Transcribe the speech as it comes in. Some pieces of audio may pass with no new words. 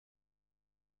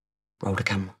Roll the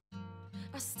camera.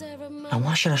 And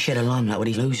why should I share the limelight with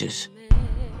these losers?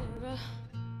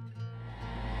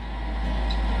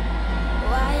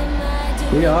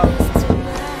 We are.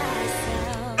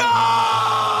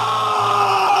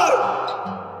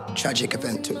 Tragic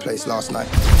event took place last night.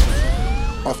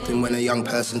 Often when a young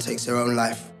person takes their own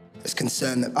life, there's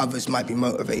concern that others might be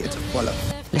motivated to follow.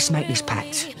 Let's make this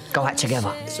pact. Go out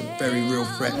together. It's a very real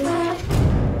threat.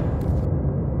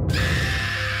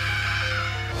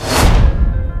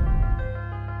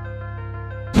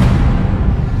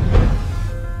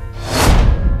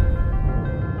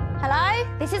 Hello?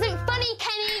 This isn't funny,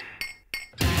 Kenny!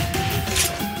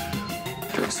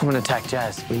 Someone attacked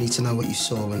Jazz. We need to know what you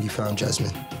saw when you found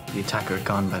Jasmine. The attacker had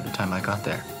gone by the time I got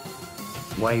there.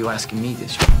 Why are you asking me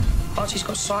this? Archie's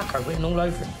got psycho written all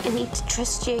over him. I need to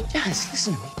trust you. Jazz,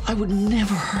 listen to me. I would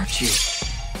never hurt you.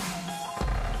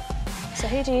 So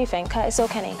who do you think, Curtis or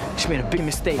Kenny? She made a big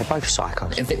mistake. They're both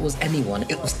psychos. If it was anyone,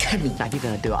 it was Kenny. Now, if you're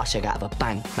going to do it, I should get out of a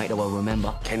bang. Make the world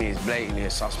remember. Kenny is blatantly a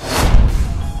suspect.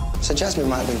 So Jasmine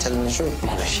might have been telling the truth.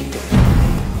 What does she do?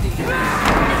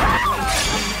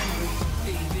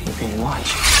 You're being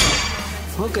watched.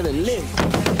 We're going to live.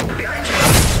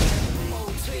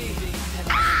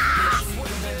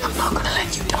 I'm not going to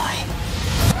let you die.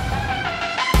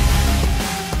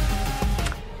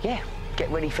 Yeah, get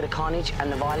ready for the carnage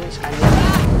and the violence and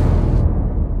the...